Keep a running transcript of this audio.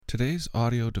Today's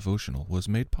audio devotional was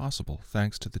made possible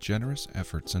thanks to the generous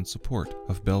efforts and support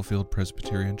of Bellefield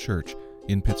Presbyterian Church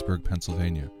in Pittsburgh,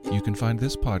 Pennsylvania. You can find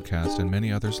this podcast and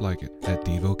many others like it at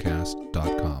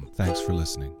Devocast.com. Thanks for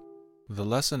listening. The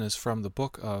lesson is from the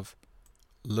book of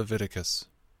Leviticus.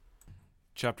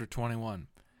 Chapter 21.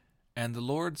 And the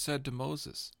Lord said to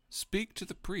Moses, "Speak to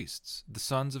the priests, the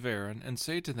sons of Aaron, and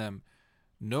say to them,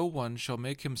 No one shall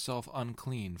make himself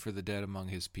unclean for the dead among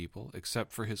his people,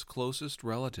 except for his closest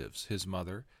relatives, his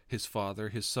mother, his father,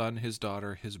 his son, his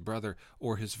daughter, his brother,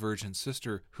 or his virgin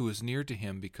sister, who is near to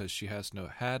him because she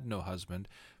had no husband.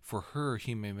 For her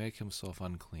he may make himself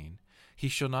unclean. He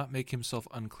shall not make himself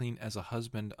unclean as a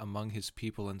husband among his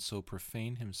people, and so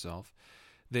profane himself.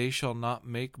 They shall not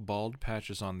make bald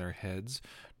patches on their heads,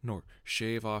 nor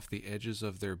shave off the edges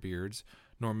of their beards,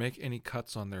 nor make any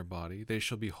cuts on their body. They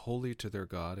shall be holy to their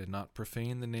God, and not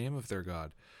profane the name of their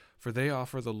God. For they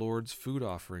offer the Lord's food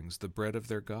offerings, the bread of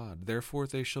their God. Therefore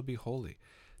they shall be holy.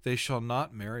 They shall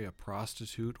not marry a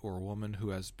prostitute or a woman who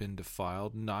has been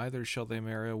defiled, neither shall they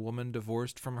marry a woman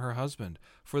divorced from her husband,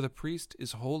 for the priest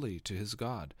is holy to his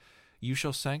God. You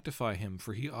shall sanctify him,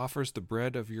 for he offers the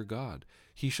bread of your God.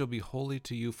 He shall be holy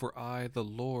to you, for I, the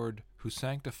Lord, who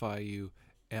sanctify you,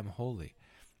 am holy.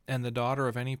 And the daughter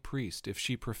of any priest, if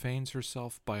she profanes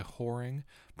herself by whoring,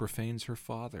 profanes her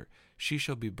father, she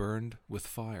shall be burned with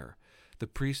fire. The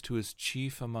priest who is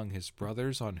chief among his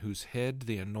brothers, on whose head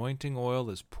the anointing oil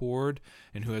is poured,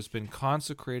 and who has been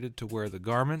consecrated to wear the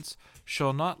garments,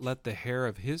 shall not let the hair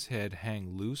of his head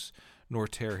hang loose, nor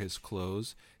tear his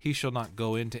clothes. He shall not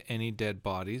go into any dead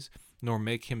bodies, nor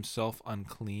make himself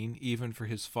unclean, even for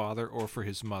his father or for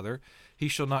his mother. He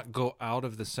shall not go out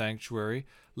of the sanctuary,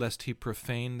 lest he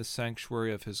profane the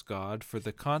sanctuary of his God, for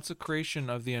the consecration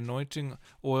of the anointing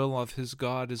oil of his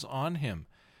God is on him.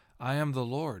 I am the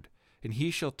Lord. And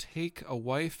he shall take a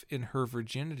wife in her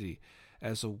virginity,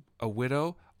 as a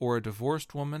widow, or a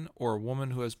divorced woman, or a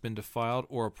woman who has been defiled,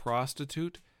 or a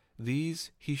prostitute.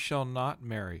 These he shall not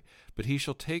marry, but he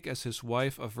shall take as his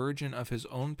wife a virgin of his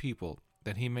own people,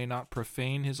 that he may not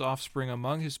profane his offspring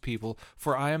among his people,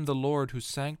 for I am the Lord who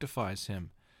sanctifies him.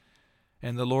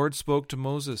 And the Lord spoke to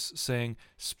Moses, saying,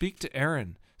 Speak to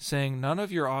Aaron, saying, None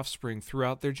of your offspring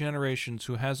throughout their generations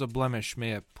who has a blemish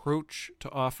may approach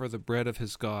to offer the bread of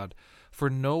his God. For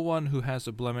no one who has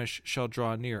a blemish shall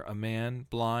draw near, a man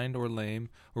blind or lame,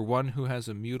 or one who has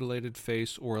a mutilated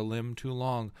face or a limb too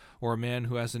long, or a man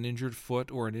who has an injured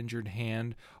foot or an injured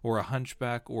hand, or a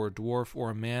hunchback or a dwarf, or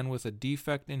a man with a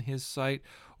defect in his sight,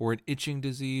 or an itching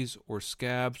disease, or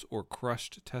scabs, or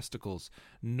crushed testicles.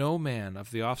 No man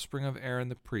of the offspring of Aaron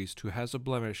the priest who has a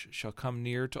blemish shall come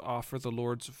near to offer the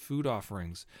Lord's food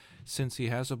offerings. Since he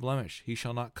has a blemish, he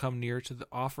shall not come near to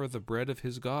offer the bread of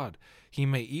his God. He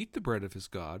may eat the bread of his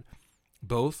God,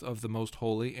 both of the most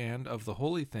holy and of the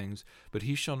holy things, but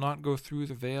he shall not go through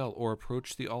the veil or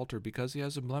approach the altar, because he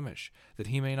has a blemish, that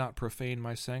he may not profane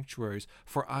my sanctuaries,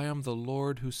 for I am the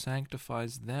Lord who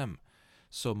sanctifies them.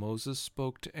 So Moses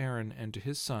spoke to Aaron and to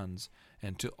his sons,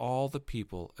 and to all the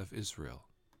people of Israel.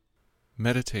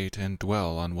 Meditate and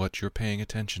dwell on what you're paying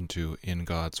attention to in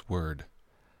God's Word.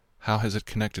 How has it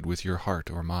connected with your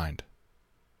heart or mind?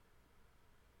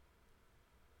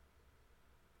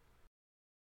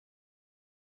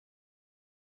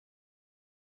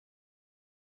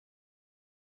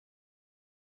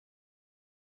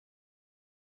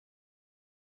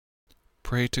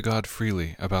 Pray to God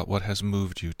freely about what has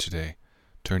moved you today.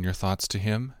 Turn your thoughts to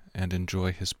Him and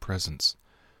enjoy His presence.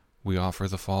 We offer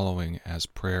the following as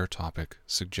prayer topic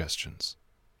suggestions.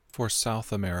 For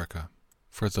South America,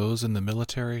 for those in the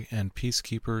military and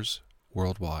peacekeepers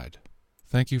worldwide.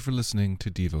 Thank you for listening to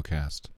Devocast.